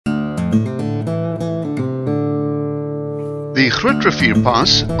Grootrivier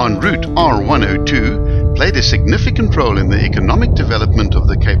Pass on route R102 played a significant role in the economic development of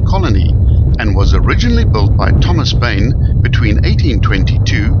the Cape Colony and was originally built by Thomas Bain between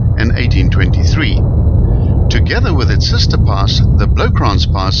 1822 and 1823. Together with its sister pass, the Blokraans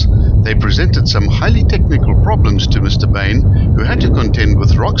Pass, they presented some highly technical problems to Mr. Bain, who had to contend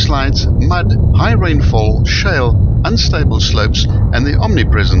with rock slides, mud, high rainfall, shale, unstable slopes and the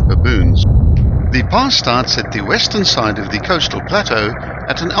omnipresent baboons. The pass starts at the western side of the coastal plateau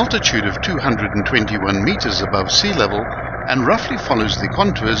at an altitude of 221 meters above sea level and roughly follows the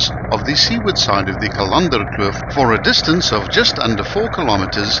contours of the seaward side of the Kalanderkloof for a distance of just under 4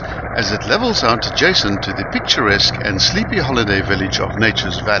 kilometers as it levels out adjacent to the picturesque and sleepy holiday village of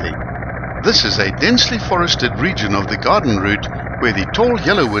Nature's Valley. This is a densely forested region of the garden route where the tall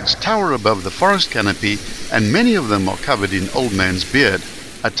yellowwoods tower above the forest canopy and many of them are covered in old man's beard,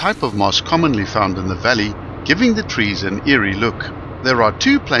 a type of moss commonly found in the valley, giving the trees an eerie look. There are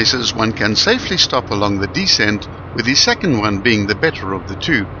two places one can safely stop along the descent, with the second one being the better of the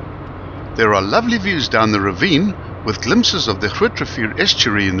two. There are lovely views down the ravine, with glimpses of the Grootrivier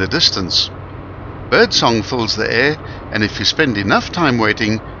estuary in the distance. Birdsong fills the air, and if you spend enough time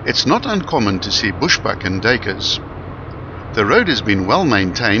waiting, it's not uncommon to see bushbuck and duikers. The road has been well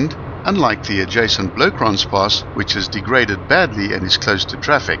maintained, unlike the adjacent Blokraans Pass, which has degraded badly and is close to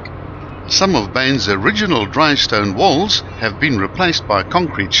traffic. Some of Bain's original dry stone walls have been replaced by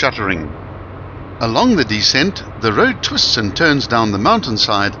concrete shuttering. Along the descent, the road twists and turns down the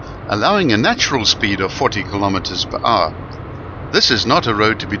mountainside, allowing a natural speed of 40 kilometers per hour. This is not a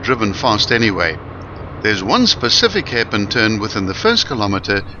road to be driven fast anyway. There's one specific hairpin turn within the first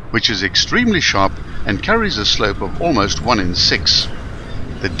kilometer which is extremely sharp and carries a slope of almost 1 in 6.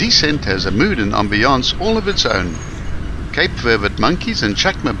 The descent has a mood and ambiance all of its own. Cape vervet monkeys and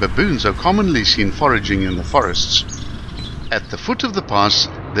chacma baboons are commonly seen foraging in the forests. At the foot of the pass,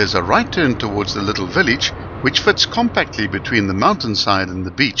 there's a right turn towards the little village, which fits compactly between the mountainside and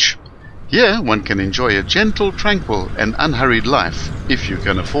the beach. Here one can enjoy a gentle, tranquil and unhurried life, if you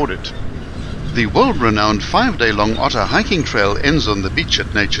can afford it. The world-renowned 5-day-long otter hiking trail ends on the beach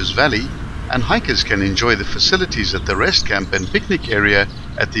at Nature's Valley, and hikers can enjoy the facilities at the rest camp and picnic area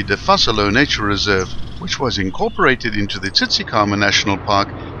at the Buffalo Nature Reserve, which was incorporated into the Tsitsikamma National Park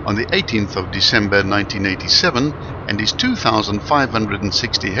on the 18th of December 1987 and is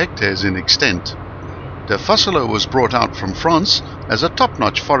 2,560 hectares in extent. Buffalo was brought out from France as a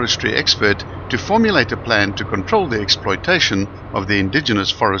top-notch forestry expert to formulate a plan to control the exploitation of the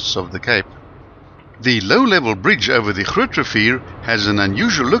indigenous forests of the Cape. The low-level bridge over the Grootrivier has an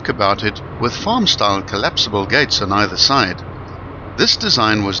unusual look about it with farm-style collapsible gates on either side. This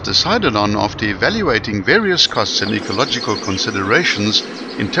design was decided on after evaluating various costs and ecological considerations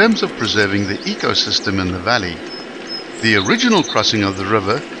in terms of preserving the ecosystem in the valley. The original crossing of the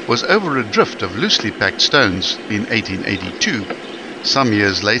river was over a drift of loosely packed stones in 1882. Some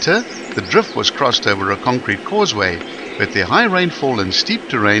years later, the drift was crossed over a concrete causeway, but the high rainfall and steep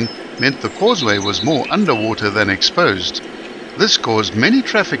terrain meant the causeway was more underwater than exposed. This caused many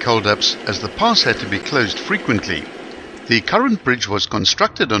traffic hold-ups as the pass had to be closed frequently. The current bridge was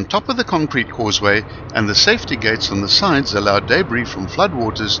constructed on top of the concrete causeway, and the safety gates on the sides allowed debris from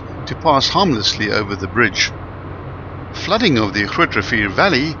floodwaters to pass harmlessly over the bridge. Flooding of the Grootrivier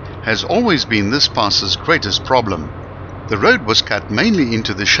Valley has always been this pass's greatest problem. The road was cut mainly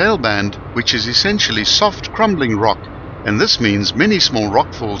into the shale band, which is essentially soft, crumbling rock, and this means many small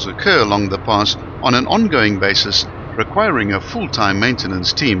rockfalls occur along the pass on an ongoing basis, requiring a full-time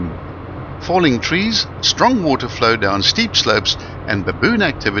maintenance team. Falling trees, strong water flow down steep slopes, and baboon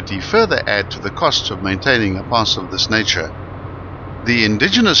activity further add to the costs of maintaining a pass of this nature. The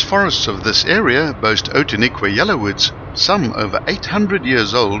indigenous forests of this area boast Outeniqua yellowwoods, some over 800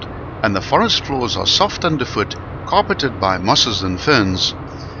 years old, and the forest floors are soft underfoot, carpeted by mosses and ferns.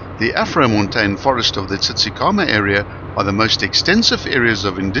 The Afro-montane forest of the Tsitsikamma area are the most extensive areas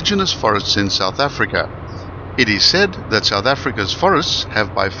of indigenous forests in South Africa. It is said that South Africa's forests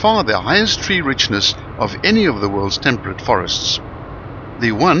have by far the highest tree richness of any of the world's temperate forests.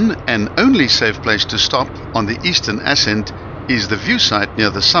 The one and only safe place to stop on the eastern ascent is the view site near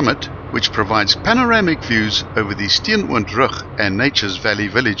the summit, which provides panoramic views over the Steenoontrug and Nature's Valley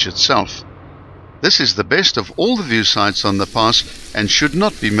village itself. This is the best of all the view sites on the pass and should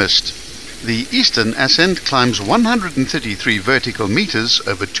not be missed. The eastern ascent climbs 133 vertical meters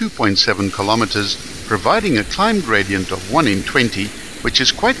over 2.7 kilometers, providing a climb gradient of 1 in 20, which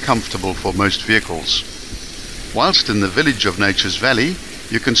is quite comfortable for most vehicles. Whilst in the village of Nature's Valley,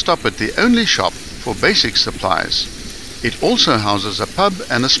 you can stop at the only shop for basic supplies. It also houses a pub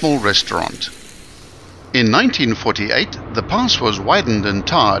and a small restaurant. In 1948, the pass was widened and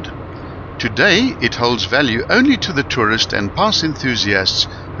tarred. Today, it holds value only to the tourist and pass enthusiasts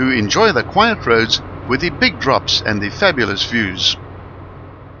who enjoy the quiet roads with the big drops and the fabulous views.